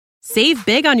Save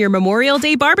big on your Memorial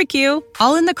Day barbecue,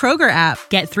 all in the Kroger app.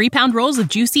 Get 3-pound rolls of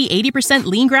juicy 80%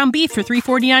 lean ground beef for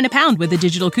 $3.49 a pound with a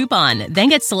digital coupon. Then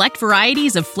get select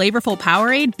varieties of flavorful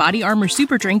Powerade, Body Armor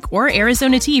Super Drink, or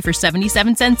Arizona tea for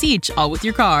 77 cents each, all with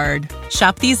your card.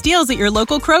 Shop these deals at your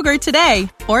local Kroger today,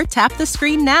 or tap the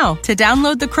screen now to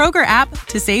download the Kroger app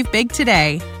to save big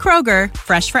today. Kroger,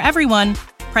 fresh for everyone.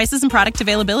 Prices and product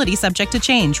availability subject to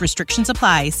change. Restrictions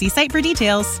apply. See site for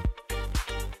details.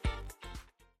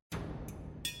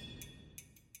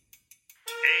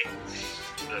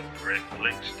 It's the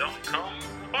BritFlix.com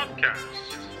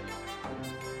podcast.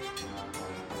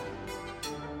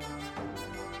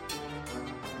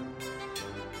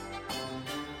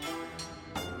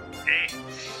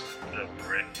 It's the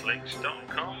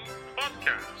BritFlix.com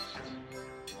podcast.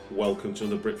 Welcome to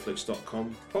the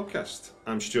BritFlix.com podcast.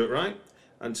 I'm Stuart Wright,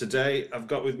 and today I've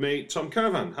got with me Tom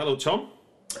Kerevan. Hello, Tom.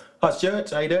 Hi,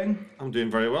 Stuart. How you doing? I'm doing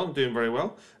very well. Do you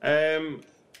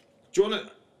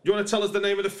want to tell us the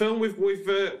name of the film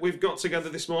we've got together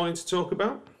this morning to talk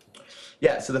about?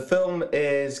 Yeah. So the film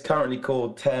is currently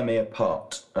called Tear Me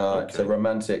Apart. It's a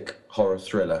romantic horror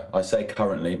thriller. I say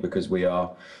currently because we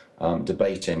are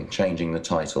debating changing the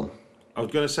title. I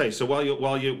was going to say. So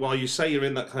while you say you're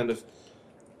in that kind of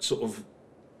sort of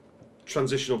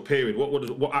transitional period,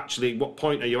 what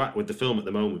point are you at with the film at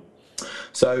the moment?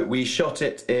 So we shot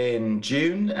it in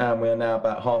June, and we are now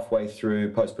about halfway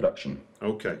through post-production.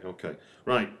 Okay,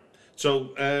 right.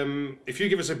 So if you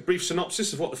give us a brief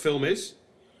synopsis of what the film is.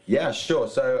 Yeah, sure.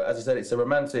 So as I said, it's a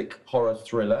romantic horror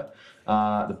thriller.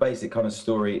 The basic kind of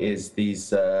story is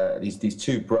these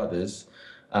two brothers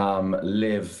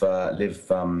live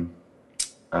on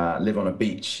a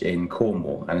beach in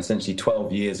Cornwall, and essentially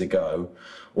 12 years ago,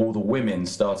 all the women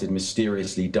started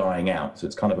mysteriously dying out. So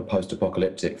it's kind of a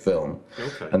post-apocalyptic film.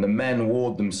 Okay. And the men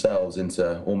warred themselves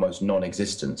into almost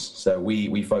non-existence. So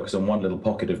we focus on one little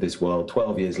pocket of this world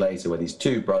 12 years later, where these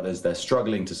two brothers, they're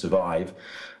struggling to survive,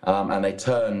 and they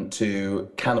turn to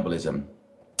cannibalism.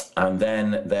 And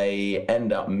then they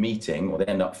end up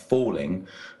falling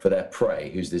for their prey,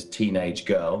 who's this teenage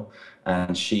girl,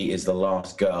 and she is the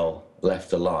last girl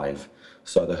left alive.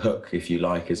 So the hook, if you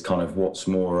like, is kind of what's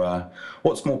more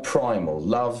primal,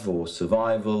 love or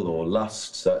survival or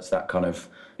lust. So it's that kind of,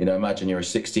 imagine you're a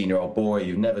 16-year-old boy,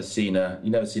 you've never seen a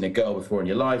girl before in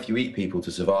your life, you eat people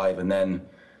to survive, and then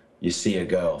you see a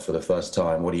girl for the first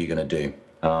time. What are you going to do?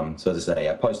 So as I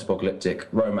say, post-apocalyptic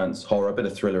romance, horror, a bit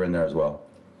of thriller in there as well.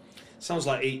 Sounds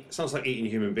like eating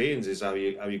human beings is how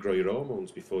you grow your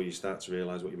hormones before you start to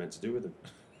realise what you're meant to do with them.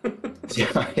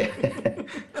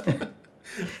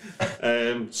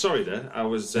 Sorry there, I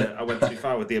went too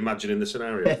far with the imagining the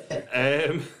scenario.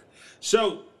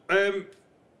 So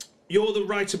you're the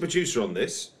writer-producer on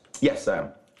this? Yes, I am.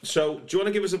 So do you want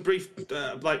to give us a brief,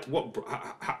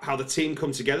 how the team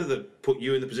come together that put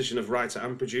you in the position of writer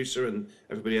and producer and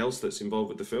everybody else that's involved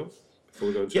with the film?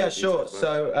 Yeah, sure.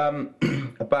 So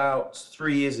about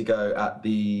 3 years ago at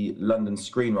the London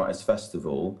Screenwriters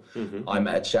Festival, I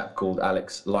met a chap called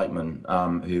Alex Lightman,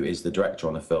 who is the director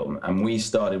on the film, and we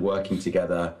started working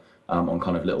together on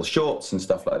kind of little shorts and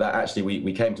stuff like that. Actually,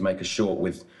 we came to make a short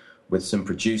with some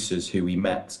producers who we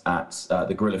met at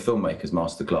the Guerrilla Filmmakers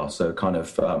Masterclass, so kind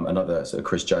of another sort of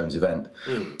Chris Jones event.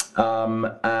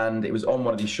 And it was on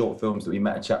one of these short films that we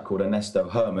met a chap called Ernesto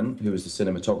Herman, who was the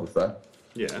cinematographer.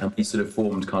 Yeah. And we sort of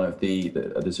formed kind of the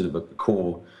sort of a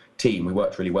core team. We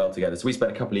worked really well together. So we spent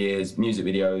a couple of years, music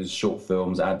videos, short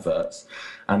films, adverts.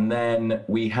 And then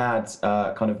we had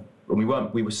we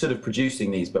were sort of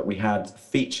producing these, but we had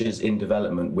features in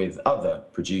development with other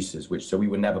producers, so we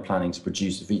were never planning to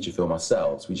produce a feature film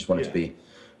ourselves. We just wanted to be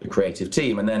the creative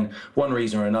team. And then one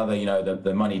reason or another,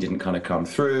 the money didn't kind of come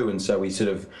through. And so we sort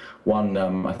of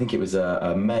I think it was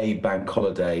a May bank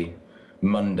holiday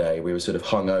Monday, we were sort of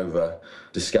hungover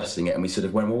discussing it, and we sort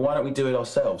of went, well, why don't we do it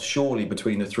ourselves? Surely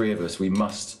between the three of us, we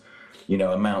must,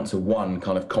 amount to one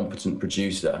kind of competent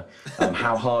producer.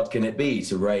 How hard can it be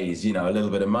to raise, a little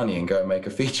bit of money and go and make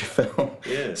a feature film?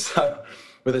 Yeah. So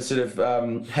with a sort of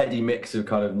heady mix of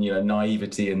kind of,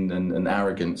 naivety and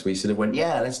arrogance, we sort of went,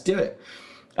 yeah, let's do it.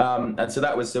 And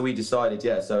so we decided,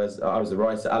 so as I was the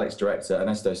writer, Alex director,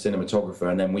 Ernesto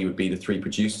cinematographer, and then we would be the three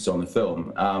producers on the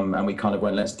film. And we kind of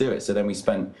went, let's do it. So then we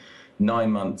spent 9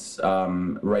 months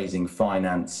raising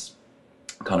finance,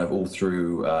 kind of all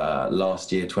through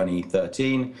last year,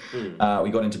 2013.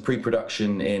 We got into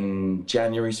pre-production in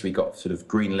January, so we got sort of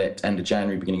greenlit end of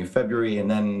January, beginning of February, and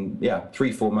then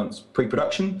 3-4 months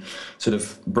pre-production, sort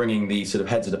of bringing the sort of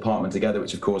heads of department together,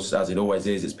 which of course, as it always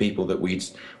is, it's people that we'd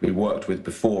worked with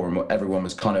before, and everyone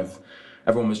was kind of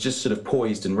everyone was just sort of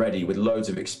poised and ready with loads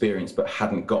of experience, but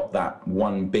hadn't got that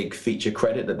one big feature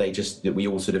credit that we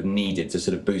all sort of needed to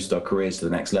sort of boost our careers to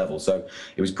the next level. So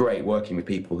it was great working with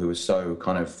people who were so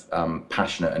kind of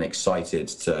passionate and excited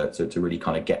to really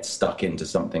kind of get stuck into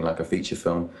something like a feature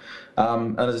film.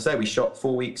 And as I say, we shot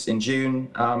 4 weeks in June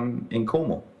in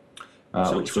Cornwall.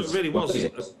 So it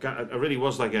really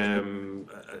was like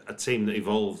a team that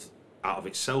evolved out of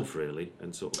itself, really,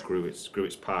 and sort of grew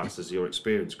its parts as your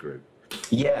experience grew.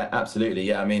 Yeah, absolutely.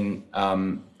 Yeah, I mean,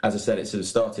 as I said, it sort of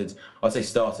started. I'd say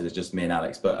started as just me and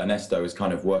Alex, but Ernesto was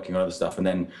kind of working on other stuff. And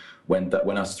then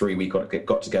when us three we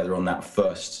got together on that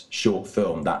first short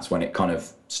film, that's when it kind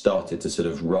of started to sort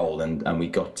of roll, and we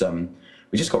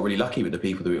just got really lucky with the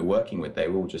people that we were working with. They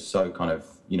were all just so kind of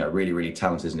really, really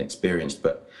talented and experienced,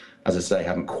 but as I say,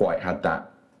 haven't quite had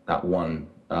that one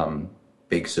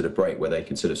big sort of break where they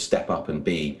could sort of step up and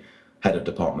be head of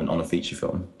department on a feature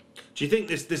film. Do you think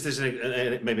this is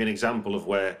maybe an example of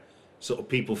where sort of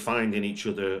people finding each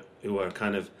other who are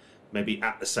kind of maybe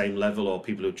at the same level, or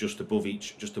people who are just above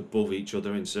each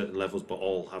other in certain levels, but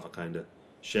all have a kind of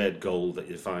shared goal that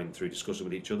you find through discussing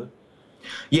with each other?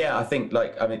 Yeah, I think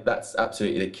that's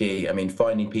absolutely the key. I mean,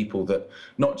 finding people that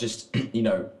not just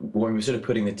when we were sort of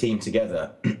putting the team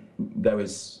together,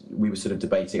 we were sort of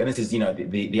debating, and this is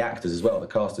the actors as well, the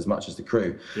cast as much as the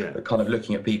crew, but kind of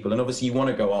looking at people, and obviously you want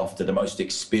to go after the most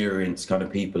experienced kind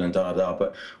of people and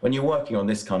but when you're working on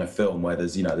this kind of film where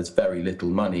there's very little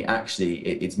money, actually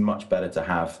it's much better to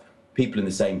have people in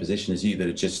the same position as you that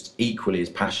are just equally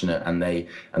as passionate, and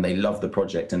they love the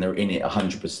project and they're in it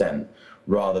 100%.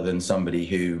 Rather than somebody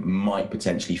who might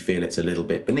potentially feel it's a little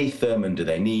bit beneath them and do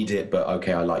they need it, but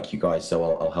okay, I like you guys, so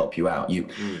I'll help you out. You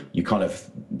kind of,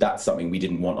 that's something we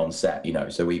didn't want on set,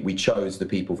 so we chose the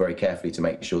people very carefully to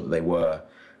make sure that they were,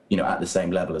 at the same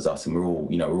level as us, and we're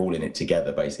all in it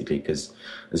together basically, because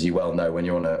as you well know, when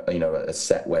you're on a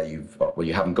set where you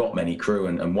haven't got many crew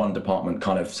and one department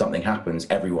kind of something happens,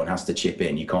 everyone has to chip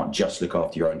in. You can't just look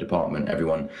after your own department.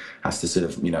 Everyone has to sort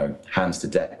of hands to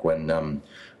deck when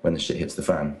the shit hits the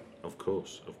fan. Of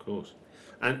course.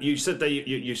 And you said that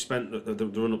you spent the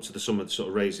run up to the summer sort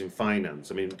of raising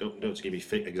finance. I mean, don't give me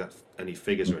any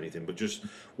figures or anything, but just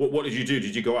what did you do?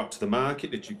 Did you go out to the market?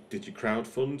 Did you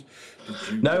crowdfund?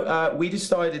 No, we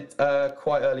decided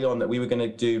quite early on that we were going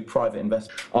to do private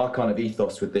investment. Our kind of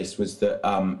ethos with this was that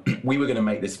we were going to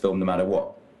make this film no matter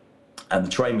what. And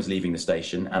the train was leaving the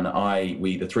station, and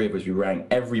the three of us, we rang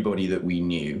everybody that we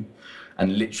knew.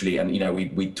 And literally,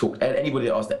 we talked, anybody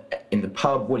that asked in the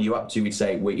pub, what are you up to? We'd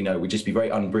say, we'd just be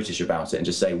very un-British about it and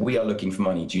just say, we are looking for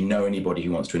money. Do you know anybody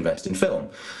who wants to invest in film?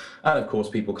 And of course,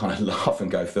 people kind of laugh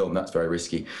and go, film, that's very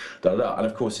risky. And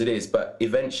of course it is. But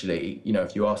eventually,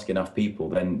 if you ask enough people,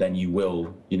 then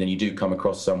you do come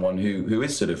across someone who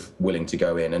is sort of willing to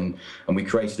go in. And we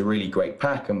created a really great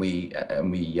pack, and the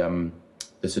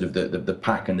sort of the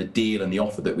pack and the deal and the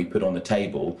offer that we put on the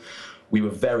table, we were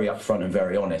very upfront and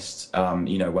very honest.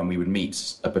 When we would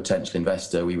meet a potential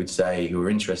investor, we would say, who were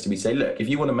interested, we'd say, look, if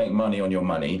you want to make money on your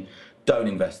money, don't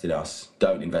invest in us,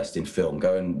 don't invest in film,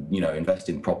 go and, invest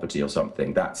in property or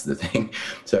something. That's the thing.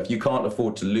 So if you can't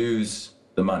afford to lose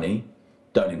the money,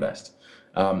 don't invest.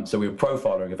 So we were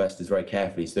profiling investors very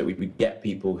carefully so that we would get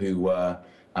people who were,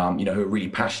 who are really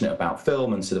passionate about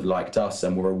film and sort of liked us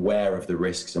and were aware of the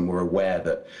risks and were aware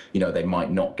that, they might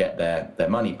not get their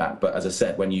money back. But as I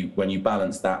said, when you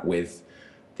balance that with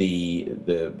the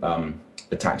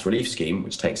tax relief scheme,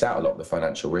 which takes out a lot of the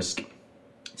financial risk,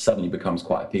 suddenly becomes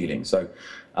quite appealing. So,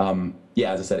 as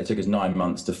I said, it took us 9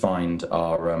 months to find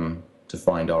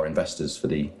our investors for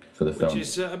the film, which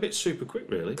is a bit super quick,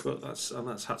 really. But that's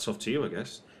hats off to you, I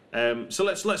guess. So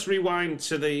let's rewind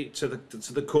to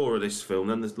the core of this film.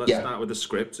 Then let's start with the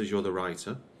script, as you're the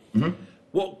writer. Mm-hmm.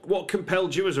 What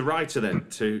compelled you as a writer then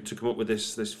to come up with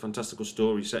this fantastical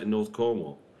story set in North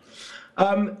Cornwall?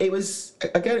 It was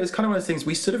kind of one of those things.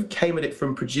 We sort of came at it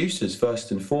from producers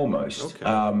first and foremost,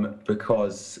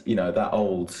 because the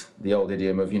old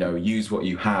idiom of use what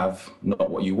you have, not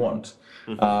what you want.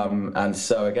 Mm-hmm. And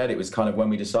so again, it was kind of when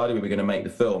we decided we were going to make the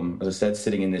film. As I said,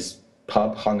 sitting in this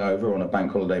pub hungover on a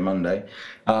bank holiday Monday,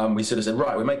 we sort of said,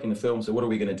 right, we're making the film, so what are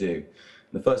we going to do? And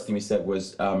the first thing we said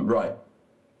was, right,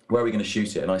 where are we going to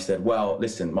shoot it? And I said, well,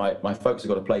 listen, my folks have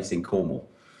got a place in Cornwall.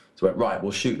 So we went, right,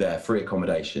 we'll shoot there, free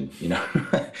accommodation, So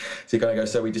you kind of go,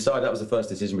 so we decided that was the first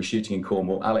decision, we're shooting in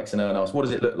Cornwall. Alex and Ern asked, what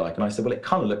does it look like? And I said, well, it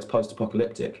kind of looks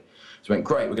post-apocalyptic. So we went,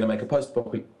 great, we're going to make a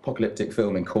post-apocalyptic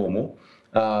film in Cornwall.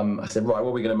 I said, right, what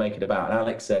are we going to make it about? And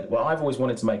Alex said, well, I've always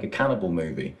wanted to make a cannibal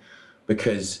movie,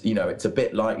 because, you know, it's a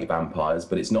bit like vampires,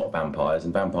 but it's not vampires,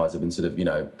 and vampires have been sort of, you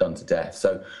know, done to death.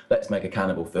 So let's make a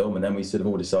cannibal film. And then we sort of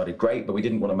all decided, great, but we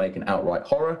didn't want to make an outright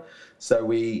horror. So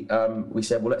we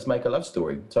said, well, let's make a love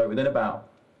story. So within about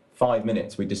 5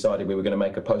 minutes, we decided we were going to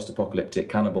make a post-apocalyptic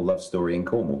cannibal love story in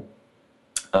Cornwall.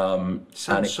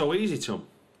 Sounds so easy, Tom.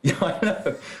 Yeah, I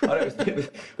know. But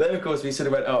then, of course, we sort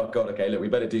of went, oh, God, okay, look, we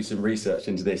better do some research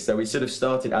into this. So we sort of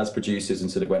started as producers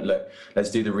and sort of went, look, let's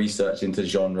do the research into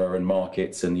genre and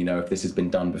markets and, you know, if this has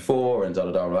been done before and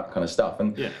all that kind of stuff.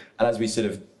 And as we sort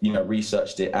of, you know,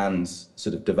 researched it and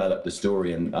sort of developed the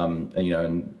story and you know,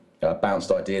 and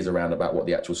bounced ideas around about what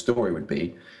the actual story would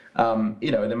be,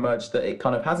 you know, it emerged that it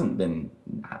kind of hasn't been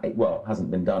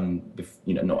done,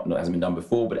 you know, not hasn't been done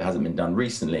before, but it hasn't been done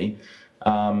recently.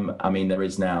 I mean, there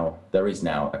is now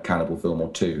a cannibal film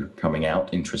or two coming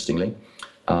out, interestingly.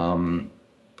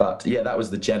 But yeah, that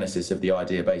was the genesis of the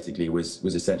idea, basically, was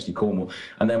essentially Cornwall.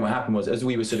 And then what happened was, as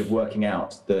we were sort of working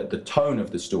out the tone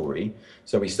of the story,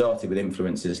 so we started with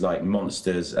influences like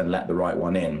Monsters and Let the Right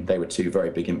One In. They were two very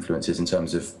big influences in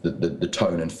terms of the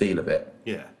tone and feel of it.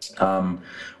 Yeah.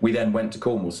 We then went to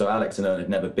Cornwall. So Alex and Ern had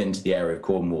never been to the area of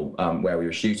Cornwall where we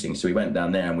were shooting. So we went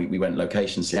down there and we went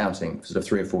location scouting for sort of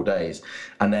 3 or 4 days.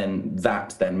 And then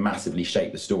that massively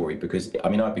shaped the story because, I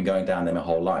mean, I've been going down there my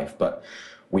whole life, but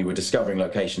we were discovering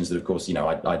locations that, of course, you know,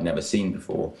 I'd never seen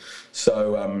before.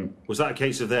 So was that a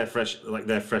case of their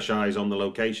fresh eyes on the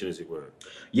location, as it were?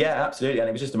 Yeah, absolutely. And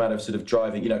it was just a matter of sort of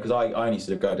driving, you know, because I only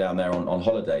sort of go down there on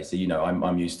holiday. So, you know,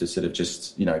 I'm used to sort of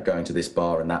just, you know, going to this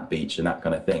bar and that beach and that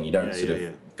kind of thing. You don't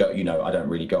go, you know, I don't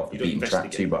really go off the beaten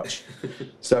track too much.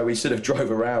 So we sort of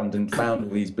drove around and found all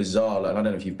these bizarre, and I don't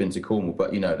know if you've been to Cornwall,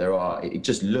 but, you know, it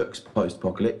just looks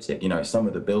post-apocalyptic. You know, some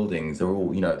of the buildings are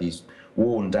all, you know, these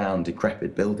worn down,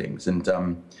 decrepit buildings, and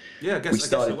I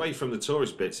guess away from the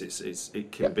tourist bits,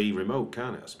 it can be remote,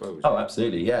 can't it? I suppose. Oh,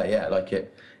 absolutely, yeah. Like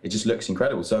it just looks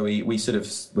incredible. So we sort of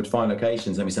would find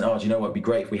locations, and we said, oh, do you know what would be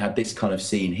great if we had this kind of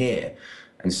scene here?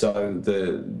 And so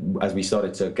as we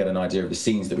started to get an idea of the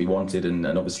scenes that we wanted, and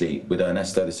obviously with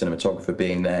Ernesto, the cinematographer,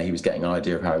 being there, he was getting an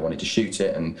idea of how he wanted to shoot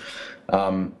it, and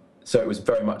so it was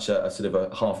very much a sort of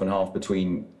a half and half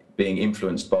between being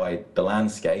influenced by the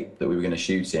landscape that we were going to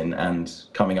shoot in and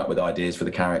coming up with ideas for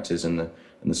the characters and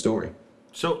the story.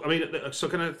 So, I mean, so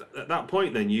kind of at that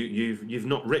point then, you've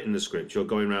not written the script, you're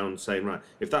going around saying, right,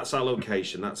 if that's our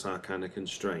location, that's our kind of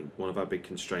constraint, one of our big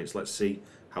constraints, let's see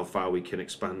how far we can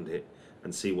expand it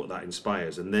and see what that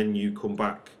inspires. And then you come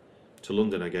back to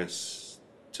London, I guess,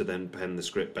 to then pen the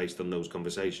script based on those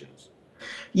conversations.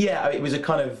 Yeah, it was a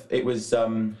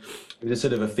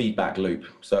sort of a feedback loop.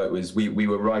 So it was we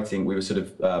were sort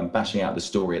of bashing out the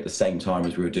story at the same time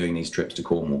as we were doing these trips to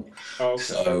Cornwall. Oh, okay.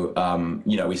 So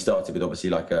you know, we started with obviously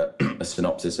like a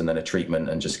synopsis and then a treatment,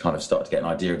 and just kind of started to get an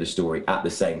idea of the story at the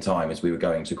same time as we were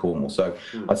going to Cornwall. So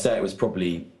I'd say it was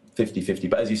probably 50-50,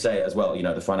 but as you say as well, you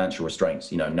know, the financial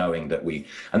restraints, you know, knowing that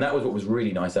and that was what was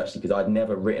really nice actually, because I'd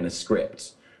never written a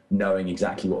script knowing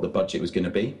exactly what the budget was going to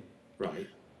be. Right.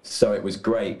 So it was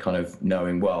great kind of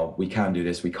knowing, well, we can do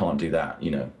this, we can't do that, you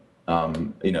know.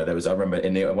 There was, I remember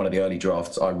in one of the early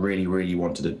drafts, I really, really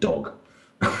wanted a dog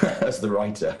as the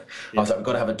writer. Yeah. I was like, we've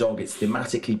got to have a dog, it's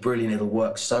thematically brilliant, it'll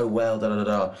work so well,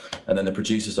 da-da-da-da. And then the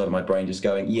producer side of my brain just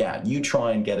going, yeah, you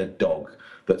try and get a dog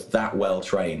that's that well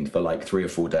trained for like 3 or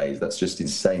 4 days, that's just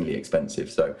insanely expensive.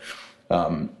 So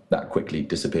that quickly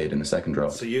disappeared in the second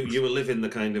draft. So you were living the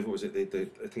kind of, what was it,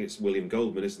 I think it's William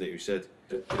Goldman, isn't it, who said,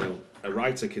 you know, a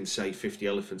writer can say 50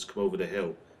 elephants come over the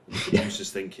hill, and the producer's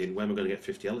thinking, where am I going to get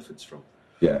 50 elephants from?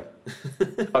 Yeah.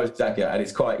 Oh, exactly. And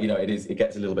it's quite, you know, it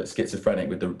gets a little bit schizophrenic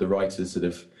with the writers sort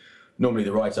of, normally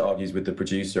the writer argues with the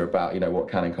producer about, you know, what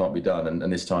can and can't be done,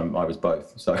 and this time I was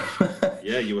both. So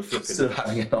yeah, you were flipping. Sort of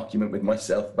having an argument with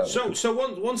myself about.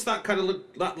 So once that kind of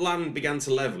that land began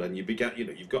to level, and you began, you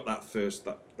know, you've got that first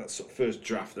sort of first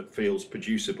draft that feels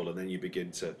producible, and then you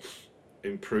begin to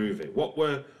improve it. What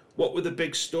were the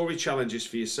big story challenges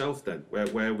for yourself then?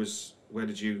 Where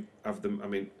did you have them? I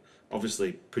mean,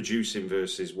 obviously producing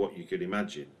versus what you could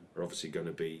imagine are obviously going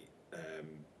to be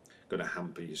going to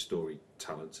hamper your story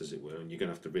talents, as it were, and you're going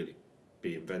to have to really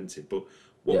be inventive. But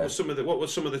what were some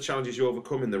of the challenges you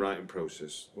overcome in the writing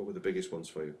process? What were the biggest ones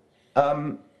for you?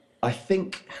 I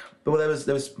think, well, there was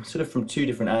sort of from two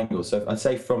different angles. So I'd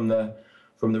say from the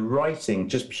writing,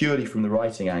 just purely from the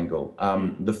writing angle,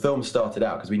 the film started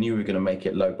out because we knew we were going to make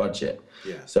it low budget.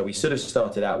 Yeah. So we sort of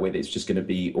started out with it's just going to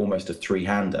be almost a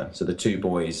 3-hander. So the 2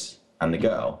 boys and the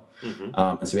girl. Mm-hmm.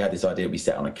 And so we had this idea we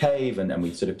set on a cave and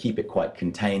we sort of keep it quite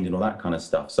contained and all that kind of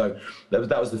stuff. So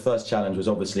that was the first challenge, was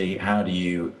obviously how do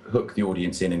you hook the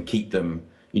audience in and keep them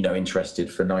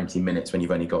interested for 90 minutes when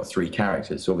you've only got 3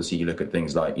 characters. So obviously you look at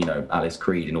things like, Alice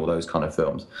Creed and all those kind of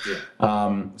films.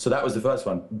 Yeah. So that was the first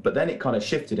one. But then it kind of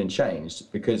shifted and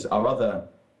changed, because our other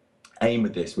aim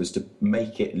with this was to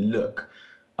make it look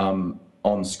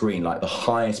on screen like the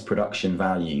highest production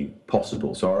value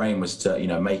possible. So our aim was to,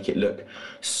 make it look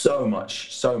so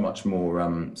much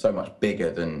more, so much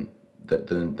bigger than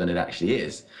it actually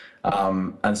is.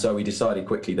 And so we decided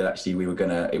quickly that actually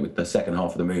the second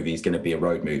half of the movie is going to be a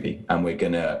road movie, and we're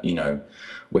going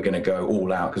to go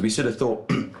all out, because we sort of thought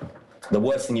the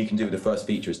worst thing you can do with the first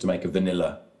feature is to make a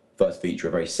vanilla first feature,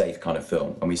 a very safe kind of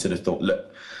film. And we sort of thought,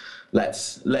 look,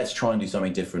 let's try and do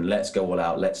something different. Let's go all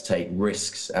out. Let's take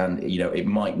risks, and it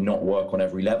might not work on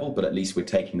every level, but at least we're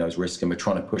taking those risks, and we're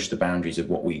trying to push the boundaries of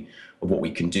what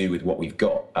we can do with what we've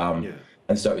got.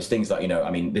 And so it's things like,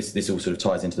 this all sort of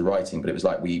ties into the writing, but it was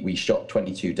like we shot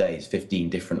 22 days, 15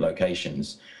 different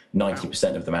locations,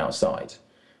 90% of them outside,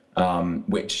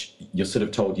 which you're sort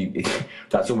of told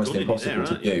that's almost impossible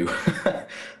to do.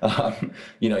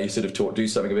 You're sort of taught, do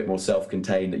something a bit more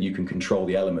self-contained that you can control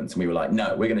the elements. And we were like,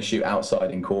 no, we're going to shoot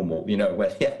outside in Cornwall, where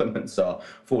the elements are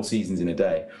 4 seasons in a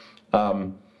day.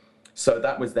 So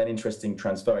that was then interesting,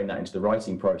 transferring that into the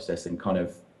writing process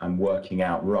and working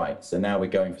out, right, so now we're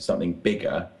going for something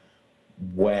bigger,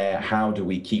 where how do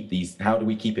we keep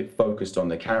it focused on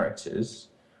the characters,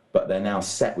 but they're now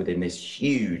set within this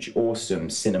huge, awesome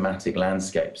cinematic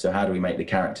landscape. So how do we make the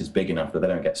characters big enough that they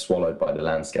don't get swallowed by the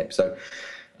landscape? So,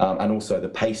 and also the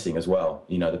pacing as well.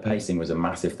 The pacing was a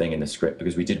massive thing in the script,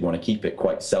 because we did want to keep it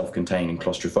quite self-contained and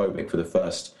claustrophobic for the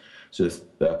first sort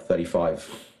of 35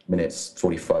 minutes,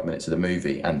 45 minutes of the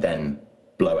movie, and then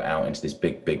blow it out into this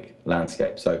big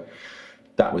landscape. So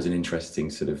that was an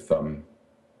interesting sort of an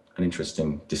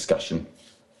interesting discussion.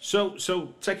 So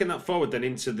taking that forward then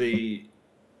into the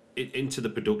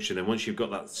production, and once you've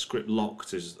got that script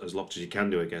locked as locked as you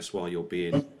can do, I guess, while you're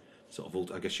being sort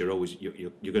of, I guess you're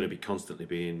going to be constantly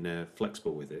being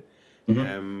flexible with it.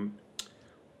 Mm-hmm.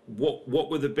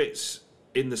 What were the bits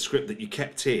in the script that you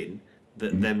kept in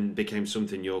that then became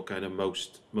something you're kind of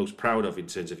most proud of in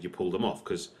terms of you pulled them off?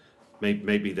 Because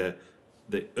maybe the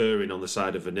erring on the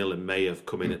side of vanilla may have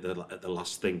come in at the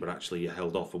last thing, but actually you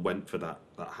held off and went for that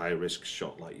high risk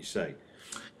shot, like you say.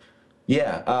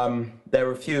 Yeah, there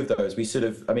are a few of those. We sort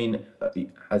of,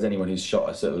 as anyone who's shot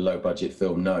a sort of low budget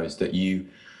film knows, that you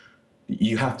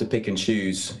have to pick and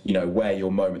choose, where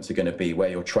your moments are going to be, where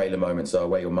your trailer moments are,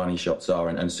 where your money shots are,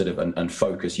 and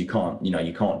focus. You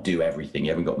can't do everything.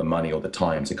 You haven't got the money or the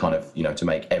time to kind of, to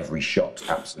make every shot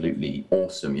absolutely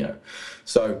awesome,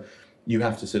 So you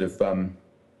have to sort of,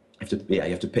 you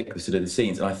have to pick the sort of the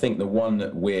scenes. And I think the one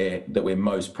that we're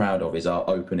most proud of is our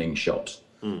opening shot.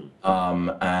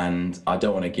 And I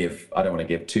don't want to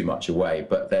give too much away,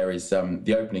 but there is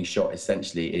the opening shot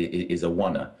essentially is a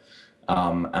oneer.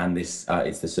 And this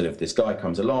it's the sort of, this guy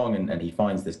comes along and he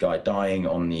finds this guy dying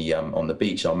on the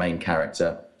beach, our main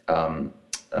character,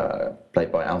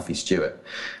 played by Alfie Stewart,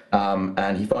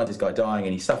 and he finds this guy dying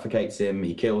and he suffocates him,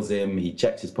 he kills him, he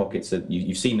checks his pockets.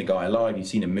 You've seen the guy alive, you've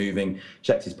seen him moving,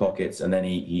 checks his pockets, and then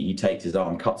he takes his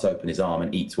arm, cuts open his arm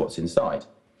and eats what's inside.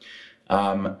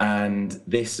 And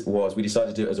we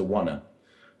decided to do it as a oneer.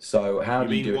 So how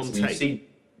do you do it?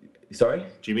 Sorry?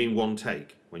 Do you mean one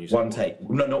take? When you say one take?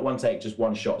 No, not one take, just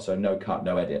one shot, so no cut,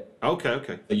 no edit.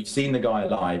 Okay. So you've seen the guy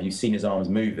alive, you've seen his arms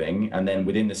moving, and then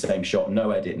within the same shot,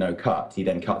 no edit, no cut, he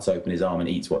then cuts open his arm and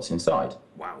eats what's inside.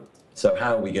 Wow. So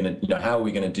how are we gonna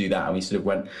do that? And we sort of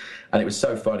went, and it was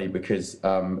so funny because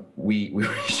we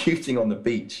were shooting on the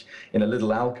beach in a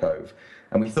little alcove,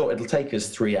 and we thought it'll take us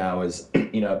 3 hours,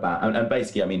 and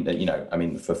basically,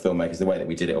 for filmmakers, the way that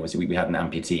we did it, obviously we had an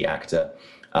amputee actor.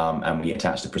 And we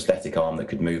attached a prosthetic arm that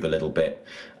could move a little bit,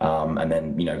 and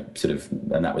then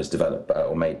and that was developed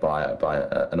or made by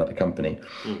another company.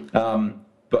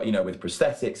 But with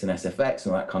prosthetics and SFX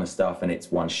and all that kind of stuff, and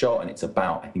it's one shot, and it's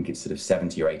about, I think it's sort of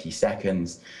 70 or 80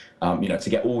 seconds. To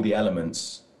get all the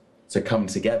elements to come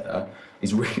together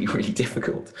is really, really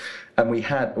difficult. And we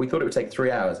thought it would take 3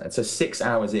 hours, and so 6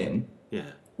 hours in. Yeah.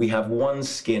 We have one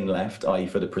skin left, i.e.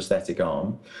 for the prosthetic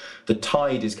arm. The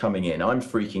tide is coming in. I'm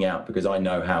freaking out because I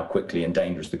know how quickly and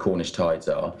dangerous the Cornish tides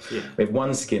are. Yeah. We have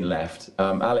one skin left.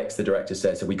 Alex, the director,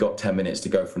 says, have we got 10 minutes to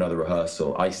go for another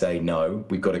rehearsal? I say, no,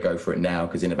 we've got to go for it now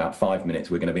because in about 5 minutes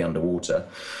we're going to be underwater.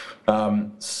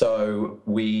 So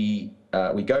we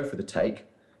go for the take,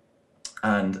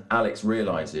 and Alex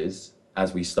realises,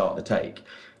 as we start the take,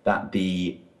 that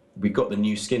we've got the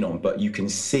new skin on, but you can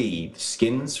see the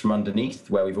skins from underneath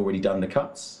where we've already done the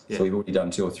cuts. Yeah. So we've already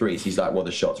done 2 or 3. So he's like, well,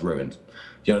 the shot's ruined.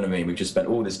 Do you know what I mean? We've just spent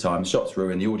all this time, shots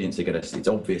ruined, the audience are going to, it's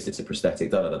obvious it's a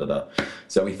prosthetic, da-da-da-da-da.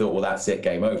 So we thought, well, that's it,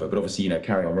 game over. But obviously,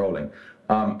 carry on rolling.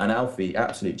 And Alfie,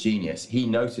 absolute genius, he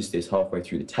noticed this halfway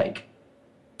through the take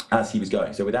as he was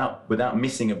going. So without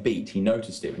missing a beat, he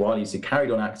noticed it. While he's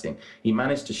carried on acting, he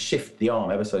managed to shift the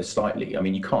arm ever so slightly. I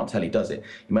mean, you can't tell he does it.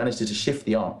 He managed to shift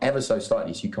the arm ever so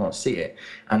slightly so you can't see it.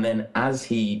 And then as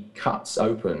he cuts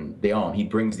open the arm, he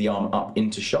brings the arm up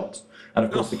into shot. And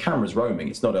of course, the camera's roaming.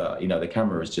 It's not the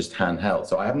camera is just handheld.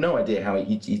 So I have no idea how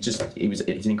he's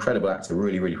an incredible actor,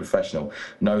 really, really professional,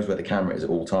 knows where the camera is at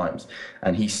all times.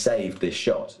 And he saved this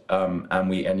shot. And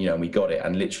we got it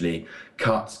and literally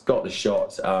got the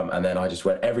shot. And then I just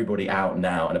went, everybody out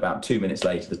now. And about 2 minutes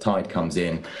later, the tide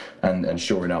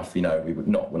we're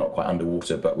not quite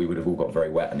underwater, but we would have all got very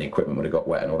wet and the equipment would have got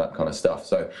wet and all that kind of stuff.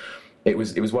 So it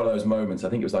was one of those moments, I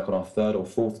think it was like on our third or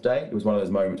fourth day. It was one of those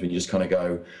moments when you just kind of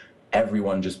go,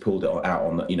 everyone just pulled it out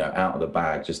on out of the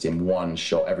bag, just in one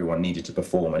shot. Everyone needed to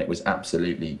perform, and it was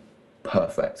absolutely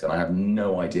perfect. And I have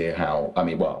no idea how. I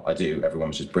mean, well, I do. Everyone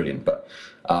was just brilliant, but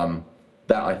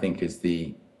that I think is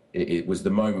it was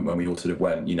the moment when we all sort of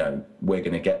went, we're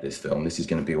going to get this film. This is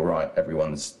going to be all right.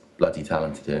 Everyone's bloody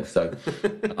talented here. So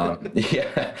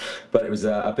yeah, but it was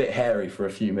a bit hairy for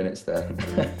a few minutes there.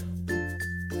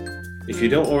 If you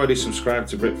don't already subscribe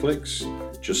to Britflix,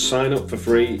 just sign up for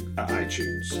free at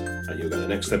iTunes and you'll get the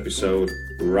next episode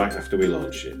right after we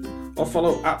launch it. Or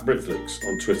follow @Britflix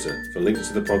on Twitter for links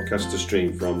to the podcast to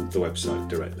stream from the website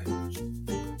directly.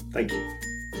 Thank you.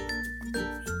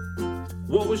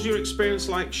 What was your experience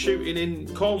like shooting in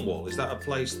Cornwall? Is that a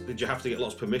place, did you have to get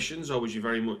lots of permissions or was you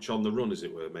very much on the run, as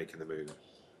it were, making the movie?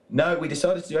 No, we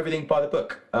decided to do everything by the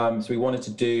book. So we wanted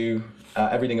to do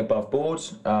everything above board,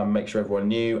 make sure everyone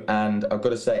knew. And I've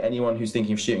got to say, anyone who's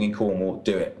thinking of shooting in Cornwall,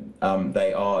 do it.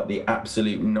 They are the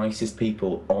absolute nicest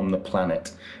people on the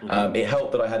planet. It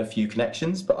helped that I had a few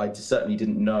connections, but I certainly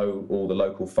didn't know all the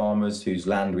local farmers whose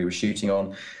land we were shooting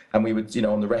on. And we would,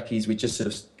 on the recce's, we'd just sort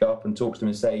of go up and talk to them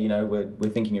and say, we're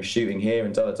thinking of shooting here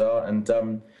and da-da-da.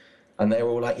 And they were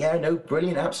all like, yeah, no,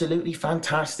 brilliant, absolutely,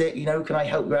 fantastic. Can I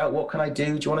help you out? What can I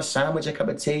do? Do you want a sandwich, a cup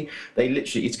of tea?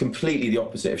 It's completely the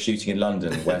opposite of shooting in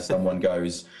London, where someone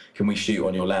goes, can we shoot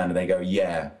on your land? And they go,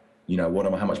 yeah,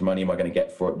 how much money am I going to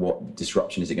get for it? What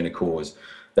disruption is it going to cause?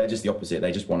 They're just the opposite.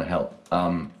 They just want to help.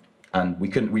 And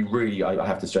I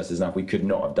have to stress this enough, we could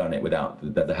not have done it without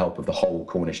the help of the whole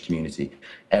Cornish community.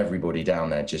 Everybody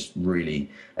down there just really,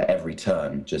 at every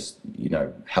turn, just,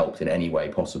 helped in any way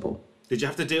possible. Did you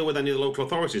have to deal with any of the local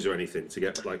authorities or anything to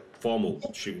get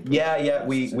formal shooting? Yeah.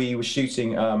 We were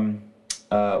shooting.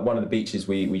 One of the beaches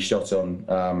we shot on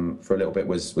for a little bit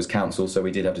was council, so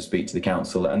we did have to speak to the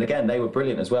council. And again, they were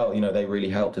brilliant as well. They really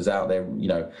helped us out.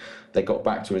 They got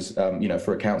back to us.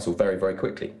 For a council very, very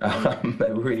quickly.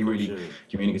 They were really, really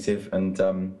communicative. And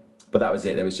but that was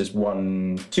it. There was just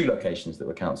 2 locations that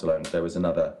were council owned. There was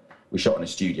another. We shot in a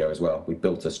studio as well. We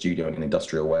built a studio in an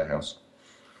industrial warehouse.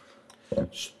 Yeah.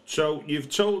 So you've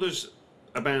told us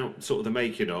about sort of the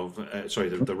making of,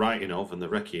 the writing of and the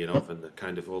wrecking of and the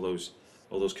kind of all those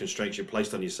constraints you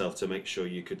placed on yourself to make sure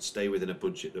you could stay within a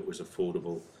budget that was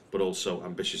affordable but also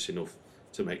ambitious enough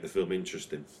to make the film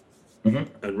interesting.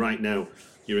 Mm-hmm. And right now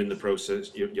you're in the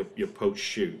process, you're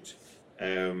post-shoot.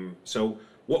 So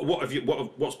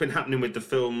what's been happening with the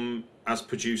film as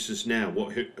producers now?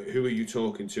 Who are you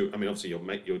talking to? I mean, obviously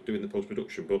you're doing the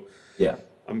post-production, but yeah.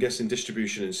 I'm guessing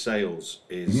distribution and sales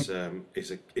is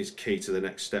key to the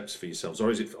next steps for yourselves, or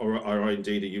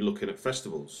indeed are you looking at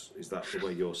festivals? Is that the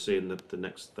way you're seeing the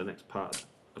next part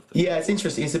of the? Yeah, it's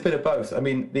interesting. It's a bit of both. I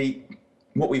mean,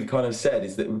 what we've kind of said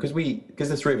is that because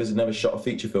the three of us have never shot a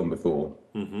feature film before,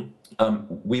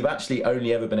 we've actually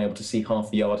only ever been able to see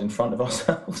half the yard in front of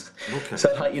ourselves. Okay.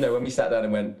 So when we sat down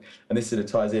and went, and this sort of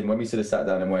ties in, when we sort of sat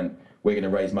down and went, we're going to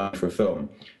raise money for a film.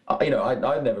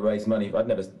 I'd never raised money. I'd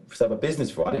never set up a business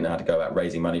before. I didn't know how to go about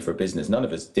raising money for a business. None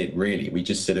of us did really. We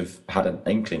just sort of had an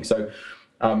inkling. So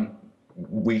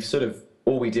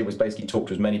all we did was basically talk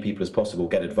to as many people as possible,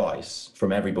 get advice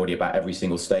from everybody about every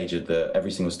single stage of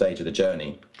the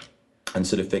journey, and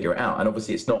sort of figure it out. And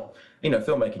obviously, it's not.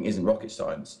 Filmmaking isn't rocket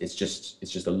science. It's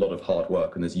just a lot of hard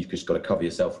work, and you've just got to cover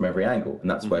yourself from every angle, and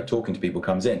that's where talking to people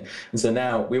comes in. And so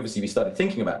now we started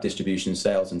thinking about distribution,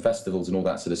 sales, and festivals, and all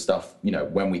that sort of stuff.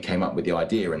 When we came up with the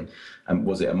idea, and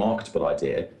was it a marketable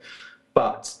idea?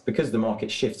 But because the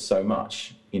market shifts so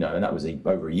much, and that was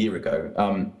over a year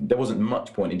ago, there wasn't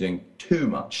much point in doing too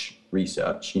much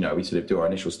research. We sort of do our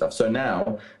initial stuff. So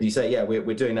now, as you say, yeah,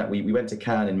 we're doing that. We went to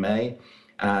Cannes in May.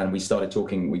 And we started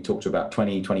talking, we talked to about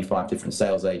 20, 25 different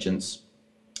sales agents.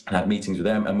 and had meetings with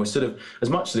them, and we're sort of as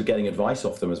much sort of getting advice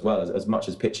off them as well as much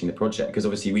as pitching the project, because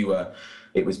obviously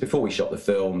it was before we shot the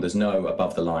film. There's no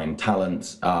above the line talent,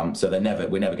 so we're never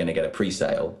going to get a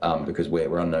pre-sale because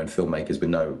we're unknown filmmakers with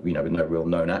no real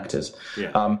known actors.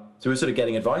 Yeah. So we're sort of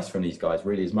getting advice from these guys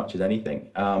really as much as anything,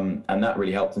 and that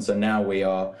really helped. And so now we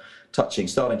are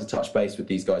starting to touch base with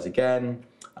these guys again.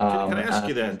 Can I ask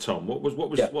you then, Tom,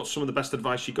 what's some of the best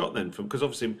advice you got then? Because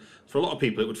obviously for a lot of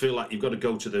people it would feel like you've got to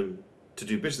go to them to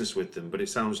do business with them, but it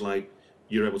sounds like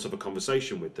you're able to have a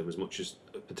conversation with them as much as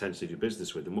potentially do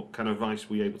business with them. What kind of advice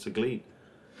were you able to glean?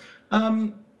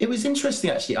 It was interesting,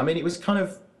 actually. I mean, it was kind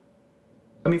of,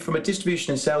 from a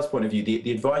distribution and sales point of view,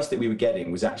 the advice that we were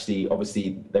getting was actually,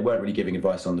 obviously, they weren't really giving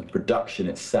advice on the production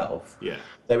itself. Yeah.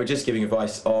 They were just giving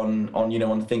advice on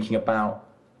thinking about,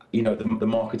 the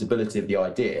marketability of the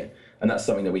idea. And that's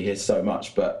something that we hear so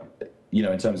much. But,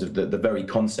 in terms of the very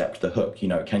concept, the hook,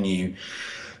 can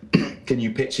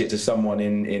you pitch it to someone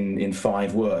in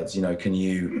 5 words? Can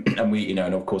you? And we,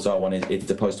 and of course our one is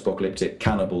it's a post-apocalyptic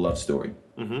cannibal love story.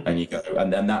 Mm-hmm. And you go,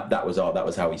 and that was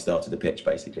how we started the pitch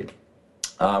basically.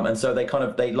 And so they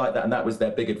like that, and that was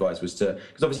their big advice was to,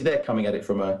 because obviously they're coming at it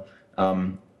from a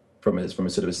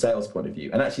sort of a sales point of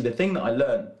view. And actually the thing that I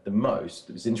learned the most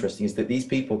that was interesting is that these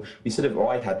people,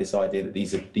 I had this idea that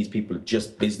these people are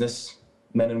just business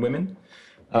men and women.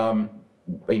 And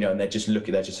they're just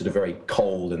sort of very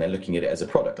cold, and they're looking at it as a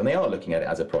product, and they are looking at it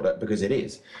as a product because it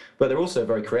is. But they're also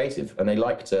very creative, and they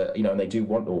like to, and they do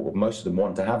want, or most of them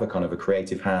want to have a kind of a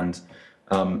creative hand,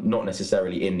 not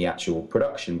necessarily in the actual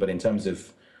production, but in terms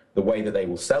of the way that they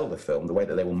will sell the film, the way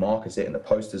that they will market it, and the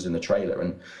posters and the trailer,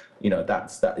 and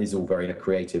that is all very a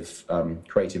creative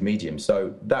medium.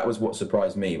 So that was what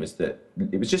surprised me, was that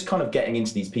it was just kind of getting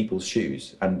into these people's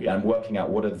shoes and working out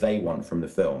what do they want from the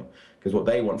film. Because what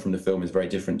they want from the film is very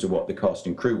different to what the cast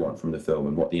and crew want from the film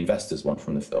and what the investors want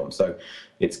from the film. So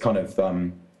it's kind of,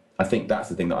 I think that's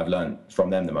the thing that I've learned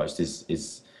from them the most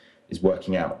is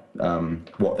working out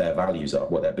what their values are,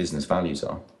 what their business values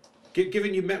are.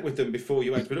 Given you met with them before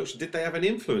you went to production, did they have an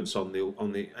influence on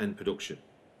the end production?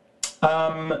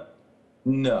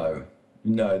 No.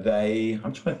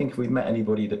 I'm trying to think if we've met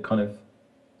anybody that kind of.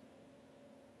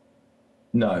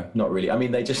 No, not really. I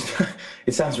mean, they just,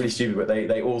 it sounds really stupid, but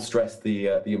they all stressed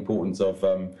the importance of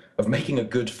making a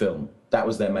good film. That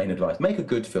was their main advice. Make a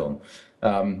good film.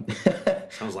 Sounds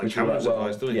like Cameron's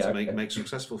advice, doesn't it, to make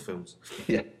successful films.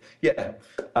 Yeah.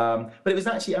 But it was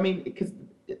actually, because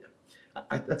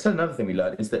I'll tell another thing we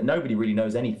learned is that nobody really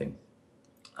knows anything.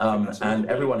 And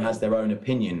everyone has their own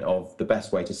opinion of the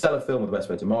best way to sell a film or the best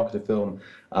way to market a film,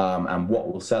 and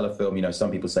what will sell a film.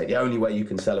 Some people say the only way you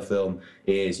can sell a film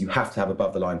is you have to have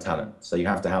above the line talent. So you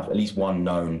have to have at least one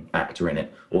known actor in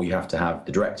it, or you have to have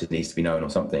the director needs to be known or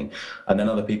something. And then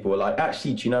other people are like,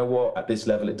 actually, do you know what? At this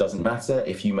level, it doesn't matter.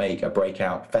 If you make a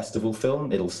breakout festival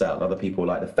film, it'll sell. Other people are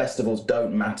like, the festivals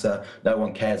don't matter. No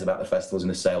one cares about the festivals in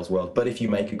the sales world. But if you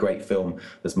make a great film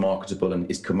that's marketable and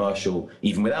is commercial,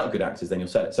 even without good actors, then you'll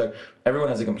sell it. So everyone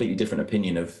has a completely different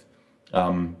opinion of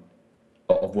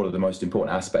what are the most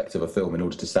important aspects of a film in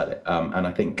order to sell it. And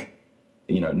I think,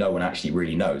 no one actually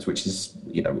really knows, which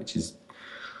is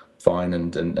fine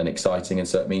and exciting. And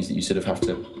so it means that you sort of have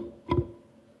to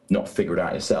not figure it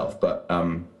out yourself, but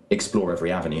explore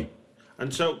every avenue.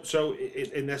 And so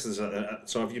in essence,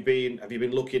 so have you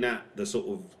been looking at the sort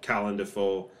of calendar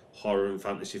for horror and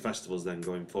fantasy festivals then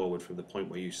going forward from the point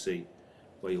where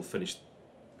you'll finish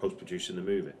post-producing the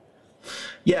movie?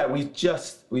 Yeah,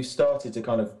 we've started to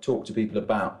kind of talk to people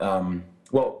about.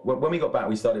 When we got back,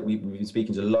 we've been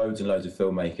speaking to loads and loads of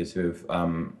filmmakers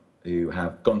who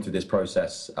have gone through this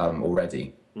process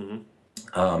already.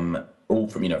 Mm-hmm. All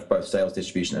from both sales,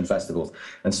 distribution, and festivals.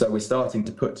 And so we're starting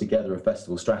to put together a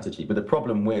festival strategy. But the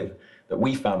problem that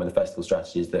we found with the festival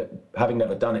strategy is that, having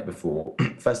never done it before,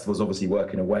 festivals obviously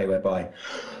work in a way whereby,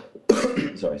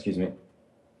 sorry, excuse me.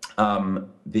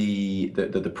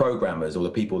 The programmers or the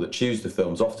people that choose the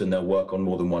films, often they'll work on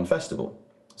more than one festival.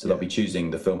 So they'll be choosing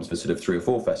the films for sort of 3 or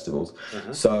 4 festivals.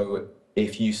 Uh-huh. So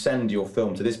if you send your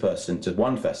film to this person to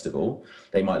one festival,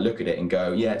 they might look at it and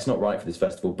go, yeah, it's not right for this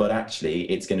festival, but actually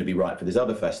it's going to be right for this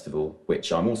other festival,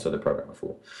 which I'm also the programmer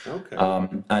for. Okay.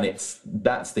 And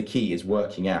that's the key, is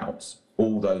working out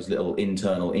all those little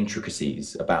internal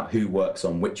intricacies about who works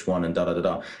on which one and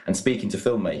da-da-da-da. And speaking to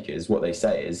filmmakers, what they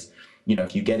say is,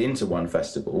 if you get into one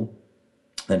festival,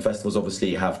 then festivals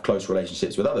obviously have close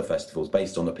relationships with other festivals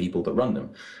based on the people that run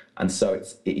them. And so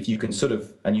if you can sort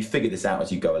of, and you figure this out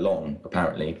as you go along,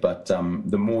 apparently, but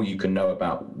the more you can know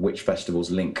about which festivals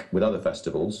link with other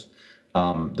festivals,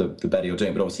 the better you're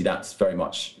doing. But obviously that's very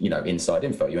much, inside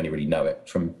info. You only really know it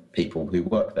from people who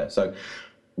work there. So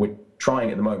we're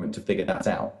trying at the moment to figure that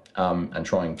out, and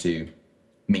trying to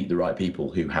meet the right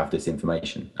people who have this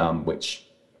information, which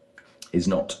is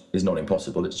not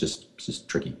impossible. It's just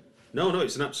tricky. No,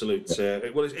 it's an absolute.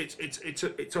 Well,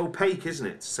 it's opaque, isn't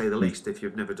it, to say the least? If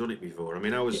you've never done it before. I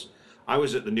mean, I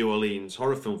was at the New Orleans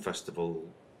Horror Film Festival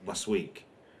last week,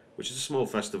 which is a small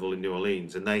festival in New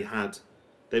Orleans, and they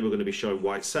were going to be showing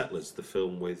White Settlers, the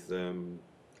film with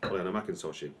Helena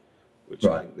McIntosh in, which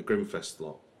I think the Grimfest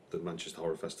lot, the Manchester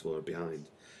Horror Festival, are behind,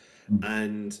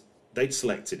 and they'd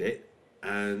selected it,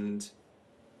 and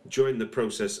during the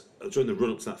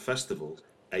run up to that festival,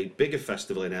 a bigger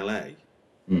festival in LA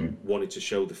wanted to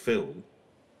show the film,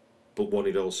 but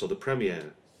wanted also the